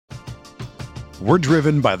We're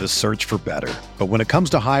driven by the search for better. But when it comes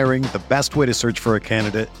to hiring, the best way to search for a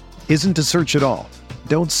candidate isn't to search at all.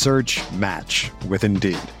 Don't search, match with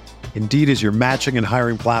Indeed. Indeed is your matching and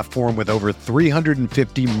hiring platform with over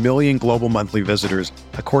 350 million global monthly visitors,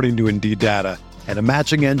 according to Indeed data, and a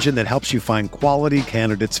matching engine that helps you find quality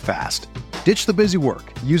candidates fast. Ditch the busy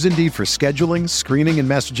work. Use Indeed for scheduling, screening, and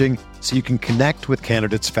messaging so you can connect with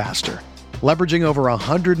candidates faster. Leveraging over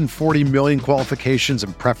 140 million qualifications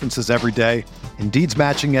and preferences every day, Indeed's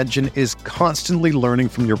matching engine is constantly learning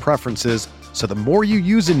from your preferences, so the more you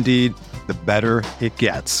use Indeed, the better it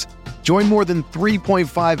gets. Join more than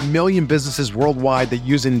 3.5 million businesses worldwide that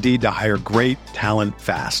use Indeed to hire great talent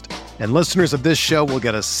fast. And listeners of this show will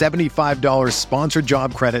get a $75 sponsored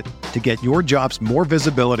job credit to get your jobs more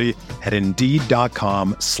visibility at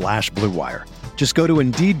Indeed.com/Blue Wire. Just go to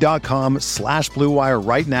Indeed.com/Blue Wire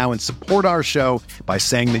right now and support our show by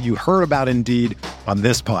saying that you heard about Indeed on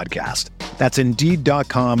this podcast. That's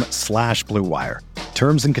Indeed.com/Blue Wire.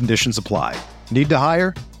 Terms and conditions apply. Need to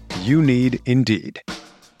hire? You need Indeed.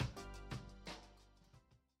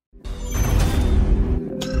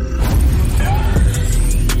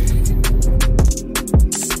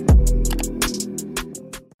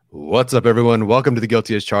 What's up, everyone? Welcome to the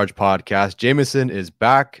Guilty as Charged podcast. Jameson is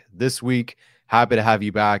back this week. Happy to have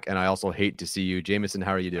you back, and I also hate to see you. Jameson,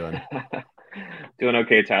 how are you doing? Doing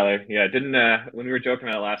okay, Tyler. Yeah, didn't when we were joking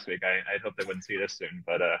about it last week, I hoped I wouldn't see this soon,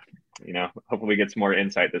 but hopefully we get some more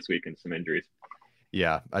insight this week and some injuries.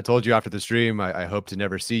 Yeah, I told you after the stream, I hope to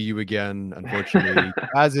never see you again. Unfortunately,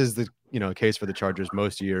 as is the case for the Chargers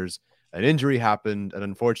most years, an injury happened, and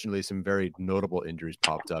unfortunately, some very notable injuries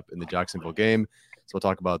popped up in the Jacksonville game. So we'll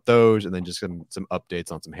talk about those, and then just some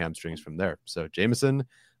updates on some hamstrings from there. So, Jameson,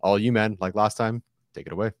 all you, man, like last time, take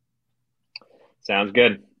it away. Sounds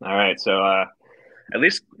good. All right, so at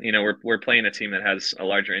least we're playing a team that has a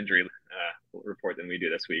larger injury report than we do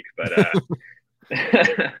this week. But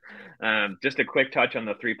just a quick touch on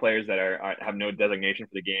the three players that have no designation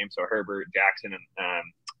for the game. So Herbert, Jackson, and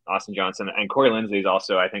Austin Johnson, and Corey Linsley is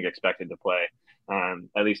also, I think, expected to play.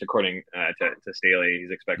 At least according to Staley,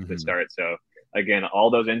 he's expected to start. So again, all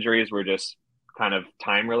those injuries were just kind of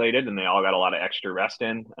time related, and they all got a lot of extra rest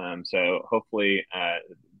in. So hopefully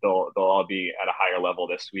they'll all be at a higher level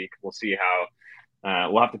this week. We'll see how.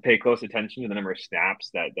 We'll have to pay close attention to the number of snaps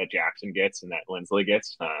that Jackson gets and that Linsley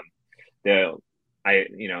gets. It'll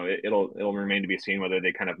remain to be seen whether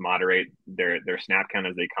they kind of moderate their snap count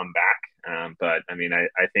as they come back. But I mean, I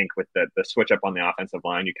think with the switch up on the offensive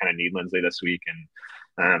line, you kind of need Linsley this week, and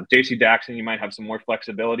JC Jackson, you might have some more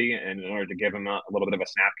flexibility in order to give him a little bit of a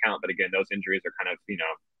snap count. But again, those injuries are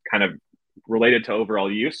kind of related to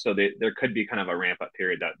overall use. So there could be kind of a ramp up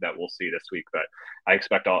period that we'll see this week, but I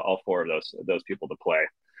expect all four of those people to play.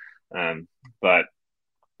 But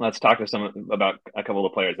let's talk to about a couple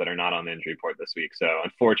of players that are not on the injury report this week. So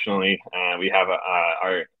unfortunately, we have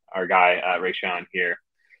our guy, Rayshawn here.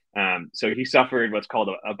 So he suffered what's called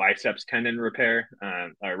a biceps tendon rupture.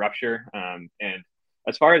 And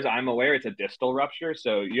as far as I'm aware, it's a distal rupture.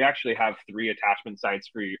 So you actually have three attachment sites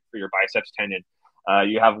for your biceps tendon.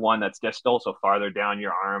 You have one that's distal, so farther down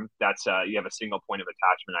your arm. That's you have a single point of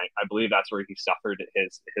attachment. I believe that's where he suffered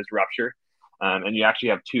his rupture. And you actually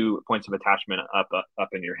have 2 points of attachment up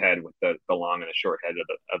in your head with the long and the short head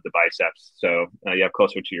of the biceps. So you have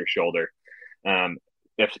closer to your shoulder.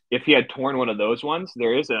 If he had torn one of those ones,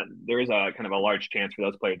 there is a kind of a large chance for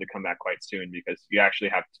those players to come back quite soon, because you actually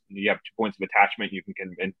have 2 points of attachment. You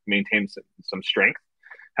can maintain some strength.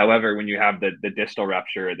 However, when you have the distal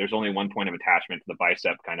rupture, there's only 1 point of attachment to the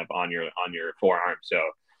bicep kind of on your forearm. So,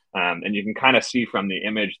 and you can kind of see from the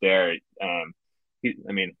image there, he's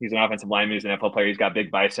an offensive lineman, he's an NFL player, he's got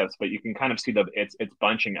big biceps, but you can kind of see it's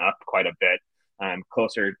bunching up quite a bit,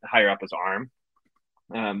 higher up his arm,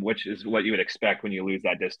 which is what you would expect when you lose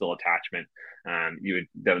that distal attachment.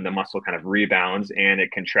 The muscle kind of rebounds and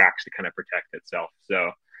it contracts to kind of protect itself.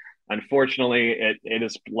 So unfortunately, it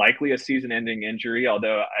is likely a season-ending injury.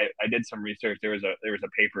 Although I did some research, there was a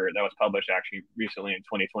paper that was published actually recently in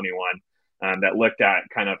 2021 that looked at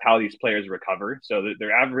kind of how these players recover. So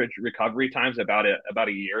their average recovery time is about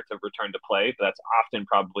a year to return to play, but that's often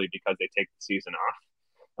probably because they take the season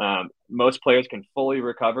off. Most players can fully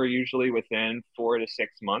recover usually within 4 to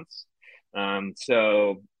 6 months.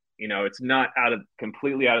 So it's not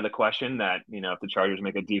completely out of the question that, if the Chargers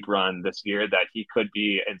make a deep run this year, that he could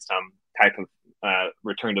be in some type of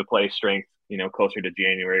return to play strength, closer to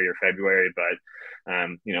January or February. But,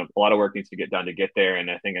 a lot of work needs to get done to get there.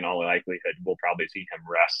 And I think in all likelihood, we'll probably see him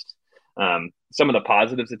rest Some of the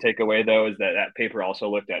positives to take away, though, is that that paper also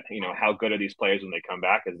looked at, how good are these players when they come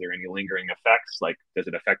back? Is there any lingering effects? Like, does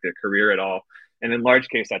it affect their career at all? And in large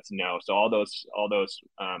case, that's no. So all those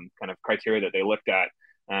kind of criteria that they looked at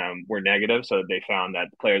were negative. So they found that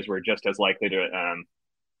players were just as likely to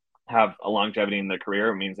have a longevity in their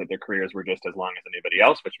career. It means that their careers were just as long as anybody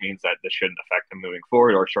else, which means that this shouldn't affect him moving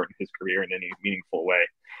forward or shorten his career in any meaningful way.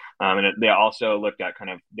 They also looked at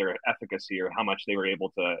kind of their efficacy, or how much they were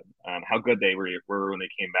able to, how good they were when they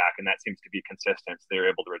came back. And that seems to be consistent. So they were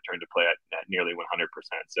able to return to play at nearly 100%.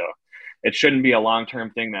 So it shouldn't be a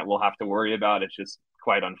long-term thing that we'll have to worry about. It's just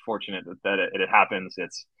quite unfortunate that it happens.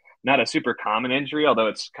 It's not a super common injury, although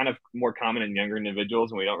it's kind of more common in younger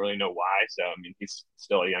individuals, and we don't really know why. So, I mean, he's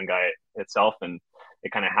still a young guy itself, and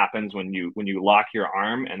it kind of happens when you lock your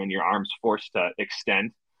arm and then your arm's forced to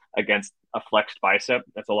extend against a flexed bicep.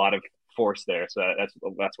 That's a lot of force there. So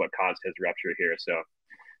that's what caused his rupture here. So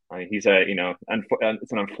he's it's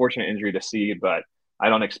an unfortunate injury to see, but I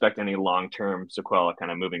don't expect any long-term sequela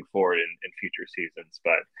kind of moving forward in future seasons.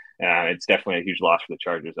 But it's definitely a huge loss for the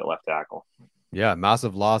Chargers at left tackle. Yeah,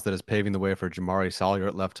 massive loss that is paving the way for Jamari Salyer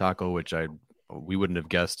at left tackle, which we wouldn't have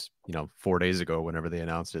guessed, 4 days ago whenever they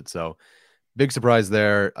announced it. So big surprise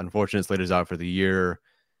there. Unfortunate Slater's out for the year.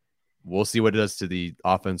 We'll see what it does to the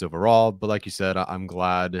offense overall. But like you said, I'm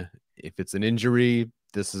glad if it's an injury,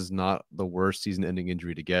 this is not the worst season-ending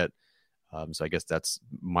injury to get. So I guess that's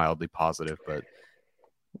mildly positive, but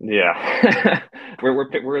yeah,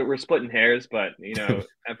 we're splitting hairs, but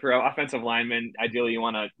for offensive linemen, ideally you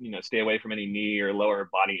want to stay away from any knee or lower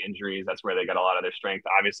body injuries. That's where they got a lot of their strength.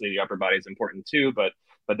 Obviously, the upper body is important too, but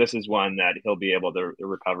this is one that he'll be able to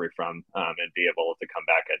recover from and be able to come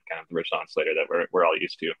back at kind of the Rashawn Slater that we're all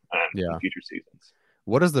used to in future seasons.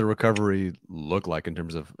 What does the recovery look like in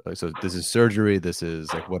terms of? So this is surgery. This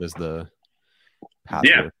is like, what is the path?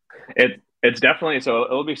 Yeah, it's definitely, so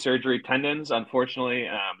it'll be surgery. Tendons, unfortunately,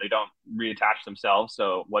 they don't reattach themselves.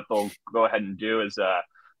 So what they'll go ahead and do is,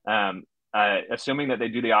 assuming that they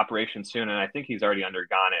do the operation soon, and I think he's already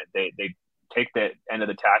undergone it, they take the end of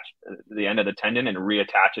the tendon and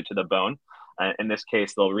reattach it to the bone. In this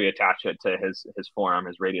case, they'll reattach it to his forearm,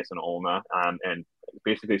 his radius and ulna, and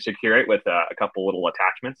basically secure it with a couple little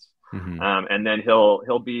attachments. Mm-hmm. And then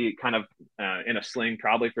he'll be kind of in a sling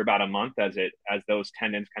probably for about a month as those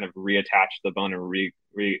tendons kind of reattach to the bone and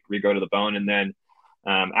re-go to the bone. And then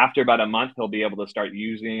after about a month, he'll be able to start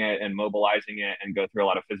using it and mobilizing it and go through a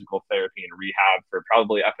lot of physical therapy and rehab for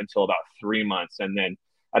probably up until about 3 months. And then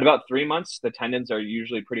at about 3 months, the tendons are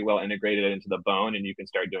usually pretty well integrated into the bone, and you can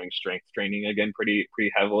start doing strength training again pretty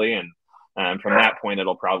heavily. And from that point,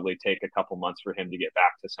 it'll probably take a couple months for him to get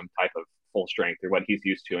back to some type of full strength, or what he's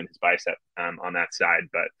used to in his bicep on that side.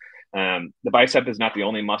 But the bicep is not the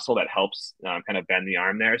only muscle that helps kind of bend the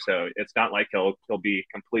arm there. So it's not like he'll be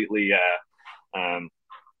completely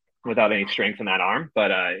without any strength in that arm,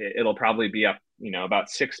 but it'll probably be up, about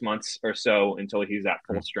 6 months or so until he's at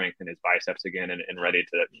full strength in his biceps again and ready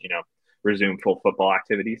to, resume full football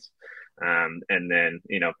activities. And then,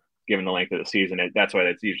 given the length of the season, that's why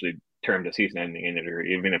it's usually termed a season-ending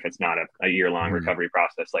injury, even if it's not a year-long recovery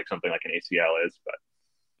process like something like an ACL is. But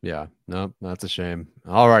yeah, no, that's a shame.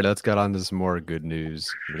 All right, let's get on to some more good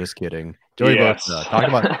news. I'm just kidding. Joey yes. Bosa,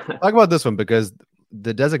 talk about this one, because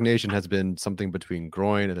the designation has been something between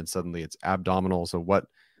groin and then suddenly it's abdominal. So what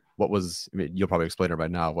was? I mean, you'll probably explain it right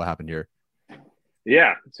now. What happened here?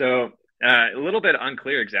 Yeah, so a little bit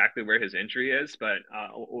unclear exactly where his injury is, but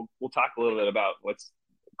we'll talk a little bit about what's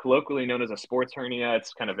colloquially known as a sports hernia.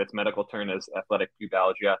 It's kind of its medical term as athletic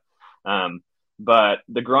pubalgia. But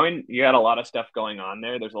the groin, you had a lot of stuff going on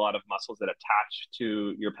there. There's a lot of muscles that attach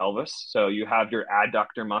to your pelvis. So you have your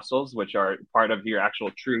adductor muscles, which are part of your actual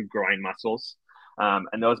true groin muscles.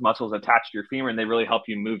 And those muscles attach to your femur, and they really help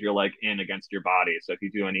you move your leg in against your body. So if you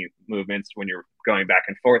do any movements when you're going back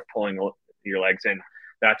and forth, pulling your legs in,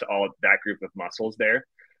 that's all that group of muscles there.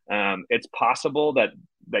 It's possible that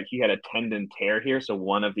he had a tendon tear here. So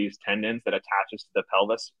one of these tendons that attaches to the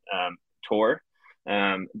pelvis tore.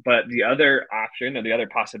 But the other option, or the other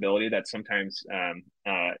possibility that sometimes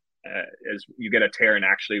is you get a tear in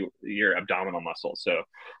actually your abdominal muscle. So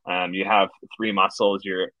you have 3 muscles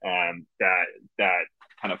that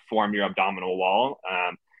kind of form your abdominal wall.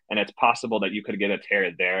 And it's possible that you could get a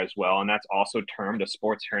tear there as well. And that's also termed a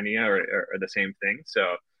sports hernia or the same thing.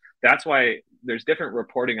 So that's why there's different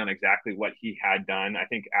reporting on exactly what he had done. I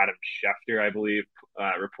think Adam Schefter, I believe,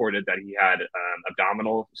 reported that he had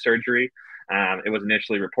abdominal surgery. It was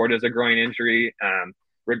initially reported as a groin injury.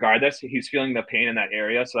 Regardless, he's feeling the pain in that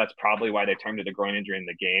area. So that's probably why they termed it a groin injury in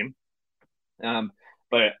the game.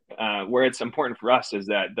 But where it's important for us is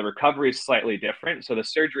that the recovery is slightly different. So the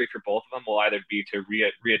surgery for both of them will either be to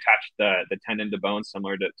reattach the tendon to bone,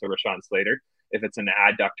 similar to Rashawn Slater, if it's an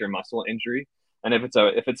adductor muscle injury. And if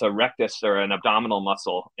it's a rectus or an abdominal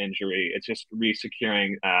muscle injury, it's just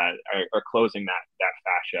resecuring or closing that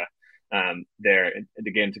fascia there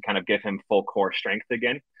again to kind of give him full core strength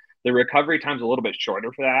again. The recovery time's a little bit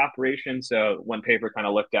shorter for that operation. So one paper kind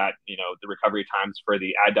of looked at, the recovery times for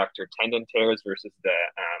the adductor tendon tears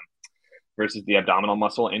versus the abdominal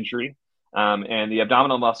muscle injury. And the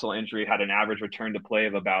abdominal muscle injury had an average return to play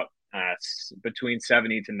of about between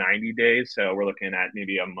 70 to 90 days. So we're looking at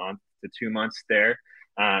maybe a month to 2 months there.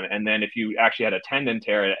 And then if you actually had a tendon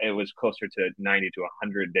tear, it was closer to 90 to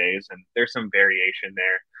 100 days. And there's some variation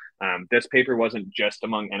there. This paper wasn't just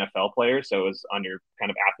among NFL players, so it was on your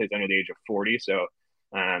kind of athletes under the age of 40. So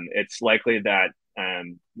it's likely that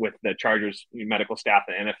with the Chargers medical staff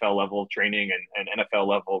and NFL level training and NFL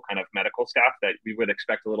level kind of medical staff, that we would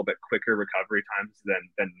expect a little bit quicker recovery times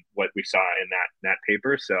than what we saw in that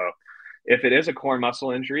paper. So if it is a core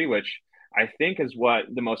muscle injury, which I think is what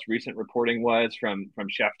the most recent reporting was from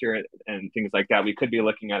Schefter and things like that, we could be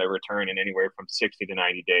looking at a return in anywhere from 60 to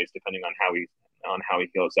 90 days, depending on how he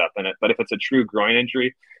heals up. But if it's a true groin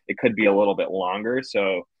injury, it could be a little bit longer.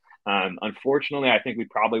 So unfortunately, I think we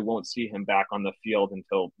probably won't see him back on the field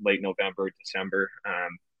until late November, December,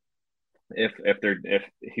 if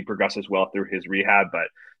he progresses well through his rehab. But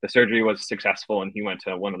the surgery was successful, and he went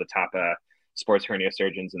to one of the top sports hernia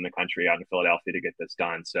surgeons in the country out in Philadelphia to get this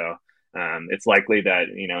done. So it's likely that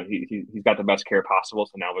he's got the best care possible.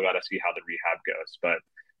 So now we got to see how the rehab goes. But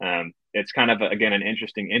it's kind of again an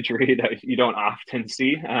interesting injury that you don't often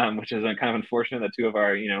see, which is kind of unfortunate that two of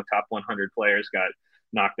our top 100 players got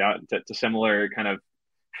knocked out to similar kind of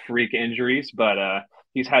freak injuries. But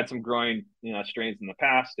he's had some groin strains in the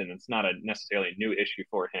past, and it's not a necessarily new issue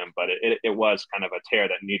for him. But it was kind of a tear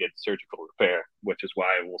that needed surgical repair, which is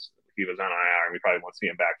why he was on IR, and we probably won't see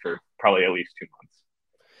him back for probably at least 2 months.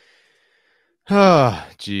 Oh,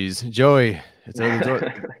 geez, Joey.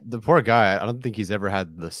 The poor guy. I don't think he's ever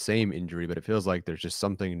had the same injury, but it feels like there's just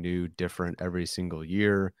something new, different every single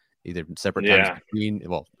year, either separate times between,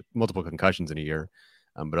 multiple concussions in a year.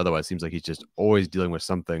 But otherwise, it seems like he's just always dealing with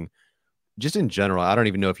something. Just in general, I don't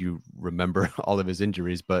even know if you remember all of his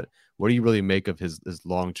injuries, but what do you really make of his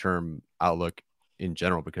long-term outlook in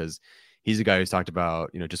general? Because he's a guy who's talked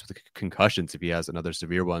about, just with concussions, if he has another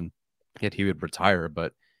severe one, yet he would retire.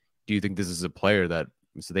 But do you think this is a player that,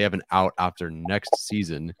 so they have an out after next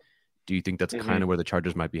season? Do you think that's kind of where the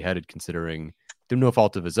Chargers might be headed, considering through no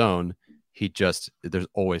fault of his own, there's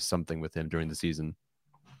always something with him during the season?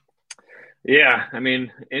 Yeah. I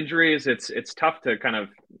mean, injuries, it's tough to kind of,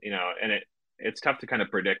 it's tough to kind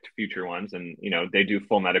of predict future ones. And, they do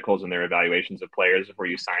full medicals and their evaluations of players before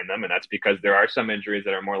you sign them. And that's because there are some injuries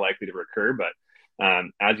that are more likely to recur. But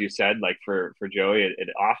as you said, like for Joey, it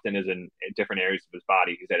often is in different areas of his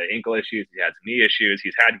body. He's had ankle issues. He had some knee issues.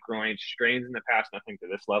 He's had groin strains in the past, nothing to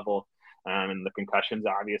this level, and the concussions,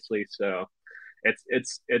 obviously. So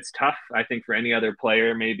it's tough, I think, for any other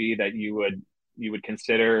player maybe that you would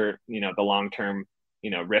consider, the long-term,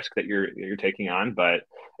 risk that you're taking on. But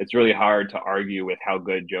it's really hard to argue with how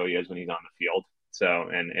good Joey is when he's on the field. So,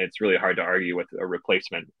 and it's really hard to argue with a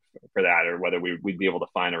replacement for that, or whether we'd be able to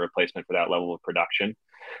find a replacement for that level of production.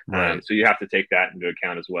 Right. So you have to take that into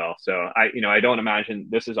account as well. So I don't imagine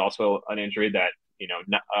this is also an injury that,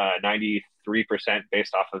 93%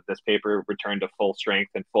 based off of this paper return to full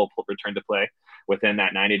strength and full return to play within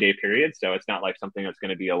that 90-day period. So it's not like something that's going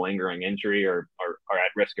to be a lingering injury or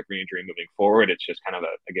at risk of re-injury moving forward. It's just kind of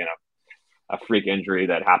a freak injury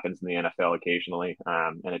that happens in the NFL occasionally.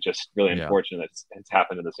 And it's just really unfortunate that it's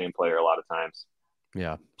happened to the same player a lot of times.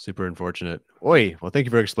 Yeah, super unfortunate. Oi, well, thank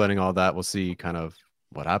you for explaining all that. We'll see kind of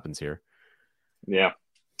what happens here. Yeah.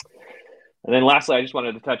 And then lastly, I just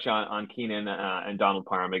wanted to touch on Keenan and Donald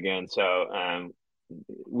Parham again. So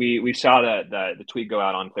we saw that the tweet go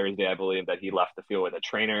out on Thursday, I believe, that he left the field with a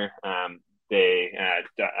trainer.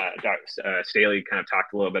 Staley kind of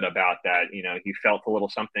talked a little bit about that. He felt a little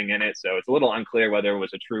something in it. So it's a little unclear whether it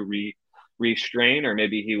was a true restrain or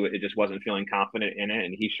maybe it just wasn't feeling confident in it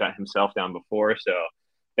and he shut himself down before. So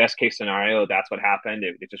best case scenario, that's what happened.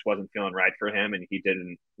 It just wasn't feeling right for him and he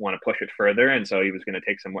didn't want to push it further. And so he was going to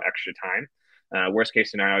take some more extra time. Worst case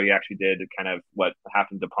scenario, he actually did kind of what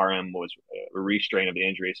happened to Parham was a restrain of the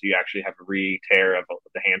injury. So you actually have a re-tear of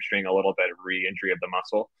the hamstring, a little bit of re-injury of the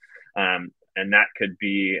muscle. And that could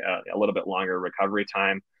be a little bit longer recovery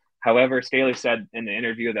time. However, Staley said in the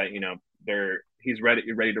interview that, he's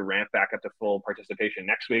ready to ramp back up to full participation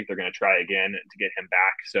next week. They're going to try again to get him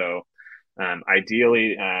back. So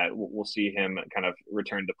Ideally, we'll see him kind of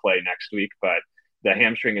return to play next week, but the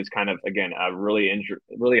hamstring is kind of, again, a really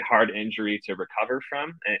hard injury to recover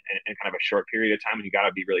from in kind of a short period of time. And you got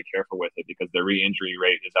to be really careful with it because the re-injury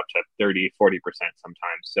rate is up to 30-40% sometimes.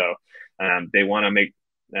 So they want to make,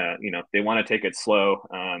 they want to take it slow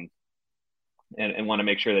and want to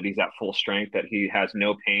make sure that he's at full strength, that he has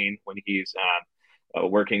no pain when he's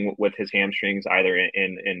working with his hamstrings, either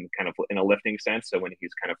in kind of in a lifting sense. So when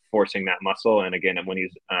he's kind of forcing that muscle, and again, when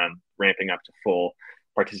he's ramping up to full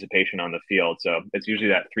participation on the field. So it's usually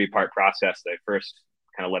that 3-part process. They first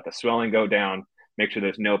kind of let the swelling go down, make sure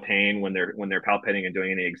there's no pain when they're palpating and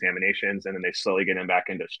doing any examinations, and then they slowly get him back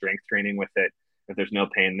into strength training with it. If there's no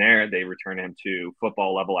pain there, they return him to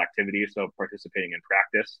football level activity, so participating in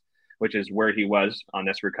practice, which is where he was on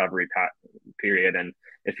this recovery period. And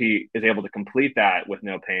if he is able to complete that with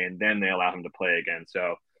no pain, then they allow him to play again.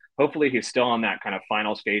 So hopefully he's still on that kind of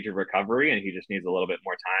final stage of recovery, and he just needs a little bit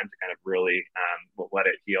more time to kind of really let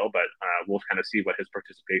it heal. But we'll kind of see what his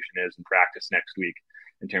participation is in practice next week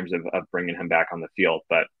in terms of bringing him back on the field.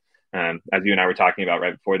 But as you and I were talking about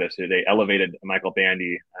right before this, they elevated Michael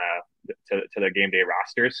Bandy to the game day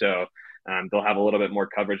roster. So they'll have a little bit more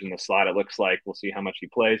coverage in the slot, it looks like. We'll see how much he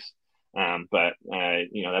plays. But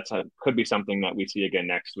that's could be something that we see again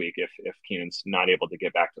next week if Keenan's not able to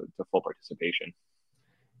get back to full participation.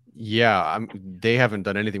 Yeah, they haven't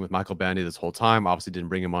done anything with Michael Bandy this whole time. Obviously, didn't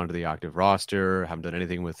bring him onto the active roster. Haven't done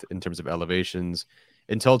anything in terms of elevations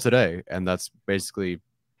until today, and that's basically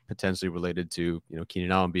potentially related to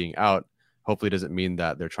Keenan Allen being out. Hopefully, it doesn't mean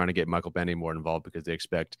that they're trying to get Michael Bandy more involved because they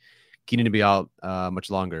expect Keenan to be out much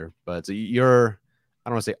longer. But so you're, I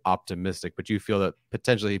don't want to say optimistic, but you feel that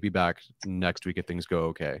potentially he'd be back next week if things go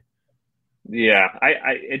okay. Yeah,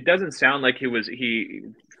 it doesn't sound like he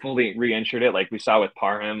fully re-injured it like we saw with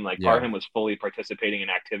Parham. Parham was fully participating in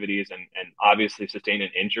activities and obviously sustained an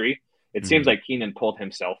injury. It seems like Keenan pulled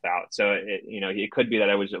himself out. So it could be that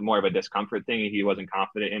it was more of a discomfort thing. He wasn't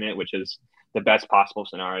confident in it, which is the best possible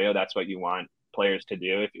scenario. That's what you want players to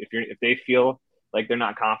do. If they feel like they're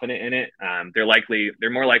not confident in it, they're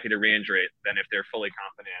more likely to re-injure it than if they're fully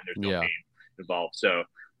confident and there's no pain involved. So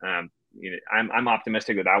I'm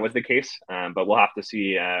optimistic that was the case, but we'll have to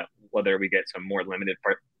see whether we get some more limited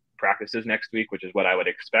practices next week, which is what I would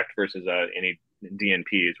expect, versus any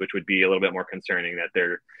DNPs, which would be a little bit more concerning that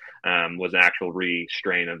there was an actual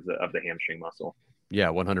re-strain of the hamstring muscle. Yeah,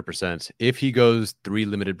 100%. If he goes 3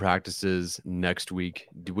 limited practices next week,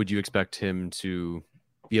 would you expect him to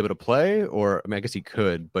be able to play? Or, I mean, I guess he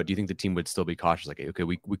could, but do you think the team would still be cautious? Like, okay,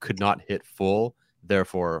 we could not hit full,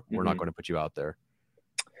 therefore we're not going to put you out there.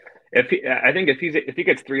 I think if he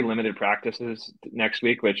gets 3 limited practices next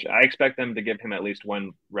week, which I expect them to give him at least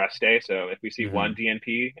 1 rest day. So if we see 1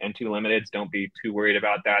 DNP and 2 limiteds, don't be too worried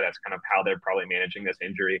about that. That's kind of how they're probably managing this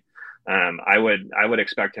injury. I would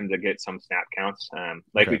expect him to get some snap counts.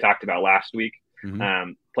 We talked about last week,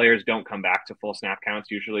 players don't come back to full snap counts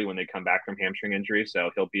usually when they come back from hamstring injury.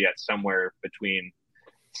 So he'll be at somewhere between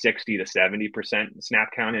 60 to 70% snap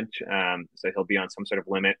countage. So he'll be on some sort of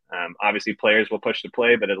limit. Obviously players will push to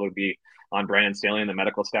play, but it'll be on Brandon Staley and the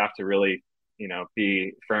medical staff to really,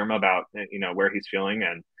 be firm about, where he's feeling.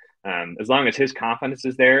 And as long as his confidence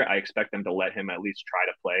is there, I expect them to let him at least try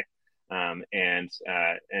to play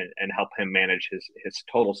and help him manage his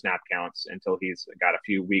total snap counts until he's got a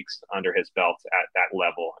few weeks under his belt at that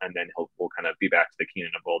level. And then we'll kind of be back to the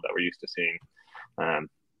Keenan of old that we're used to seeing.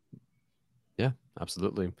 Yeah,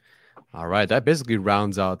 absolutely. All right. That basically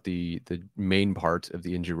rounds out the main part of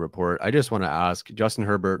the injury report. I just want to ask, Justin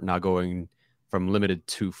Herbert now going from limited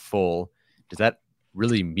to full, does that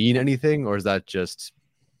really mean anything? Or is that just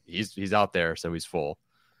he's out there, so he's full?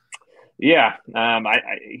 Yeah.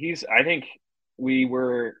 I think we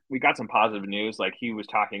got some positive news. Like, he was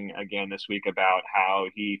talking again this week about how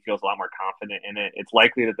he feels a lot more confident in it. It's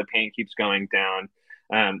likely that the pain keeps going down.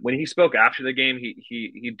 When he spoke after the game,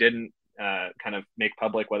 he didn't kind of make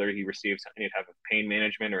public whether he received any type of pain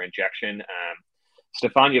management or injection.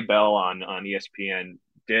 Stefania Bell on ESPN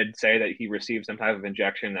did say that he received some type of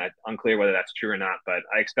injection. That's unclear whether that's true or not, but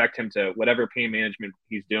I expect him to, whatever pain management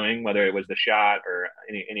he's doing, whether it was the shot or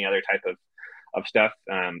any other type of stuff,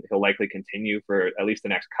 he'll likely continue for at least the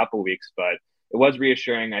next couple weeks. But it was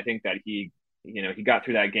reassuring. I think that he got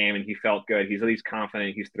through that game and he felt good. He's at least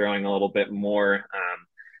confident. He's throwing a little bit more,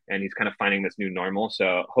 and he's kind of finding this new normal.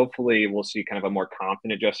 So hopefully we'll see kind of a more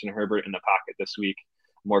confident Justin Herbert in the pocket this week,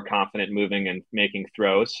 more confident moving and making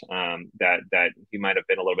throws that he might have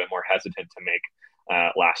been a little bit more hesitant to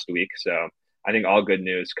make last week. So I think all good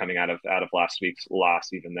news coming out of last week's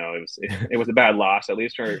loss, even though it was a bad loss. At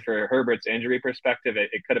least for Herbert's injury perspective, it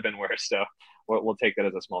could have been worse. So we'll take that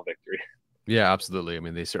as a small victory. Yeah, absolutely. I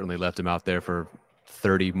mean, they certainly left him out there for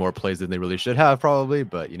 30 more plays than they really should have, probably.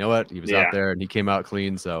 But you know what? He was out there and he came out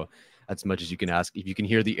clean. So that's as much as you can ask. If you can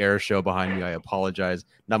hear the air show behind me, I apologize.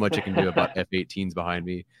 Not much I can do about F-18s behind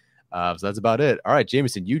me. So that's about it. All right,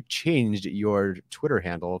 Jameson, you changed your Twitter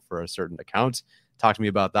handle for a certain account. Talk to me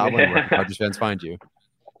about that one. Where can Chargers fans find you?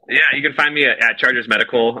 Yeah, you can find me at Chargers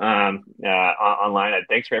Medical online.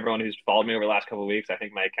 Thanks for everyone who's followed me over the last couple of weeks. I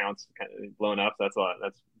think my account's kind of blown up. That's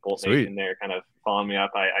Bolt Nation there kind of following me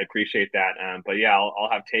up. I appreciate that. But yeah, I'll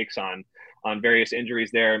have takes on various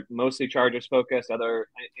injuries there, mostly Chargers focused. Other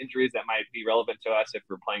injuries that might be relevant to us if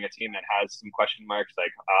we're playing a team that has some question marks,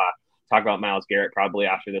 like talk about Myles Garrett probably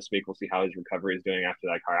after this week. We'll see how his recovery is doing after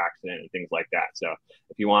that car accident and things like that. So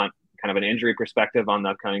if you want kind of an injury perspective on the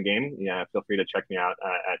upcoming game, yeah, feel free to check me out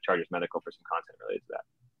at Chargers Medical for some content related to that.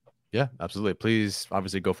 Yeah, absolutely. Please,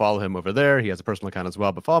 obviously, go follow him over there. He has a personal account as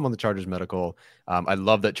well, but follow him on the Chargers Medical. I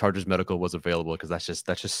love that Chargers Medical was available because that's just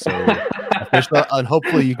so official. And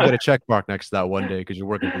hopefully, you can get a check mark next to that one day because you're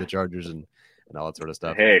working for the Chargers and all that sort of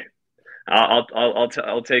stuff. Hey,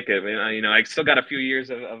 I'll take it. You know, I still got a few years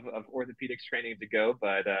of orthopedics training to go,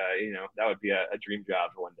 but you know, that would be a dream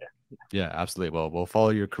job for one day. Yeah, absolutely. Well, we'll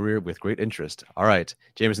follow your career with great interest. All right,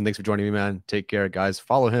 Jameson, thanks for joining me, man. Take care, guys.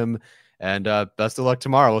 Follow him. And best of luck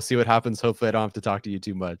tomorrow. We'll see what happens. Hopefully, I don't have to talk to you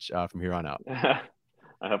too much from here on out. I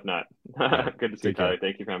hope not. Yeah, good to see you, Tyler.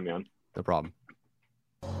 Thank you for having me on. No problem.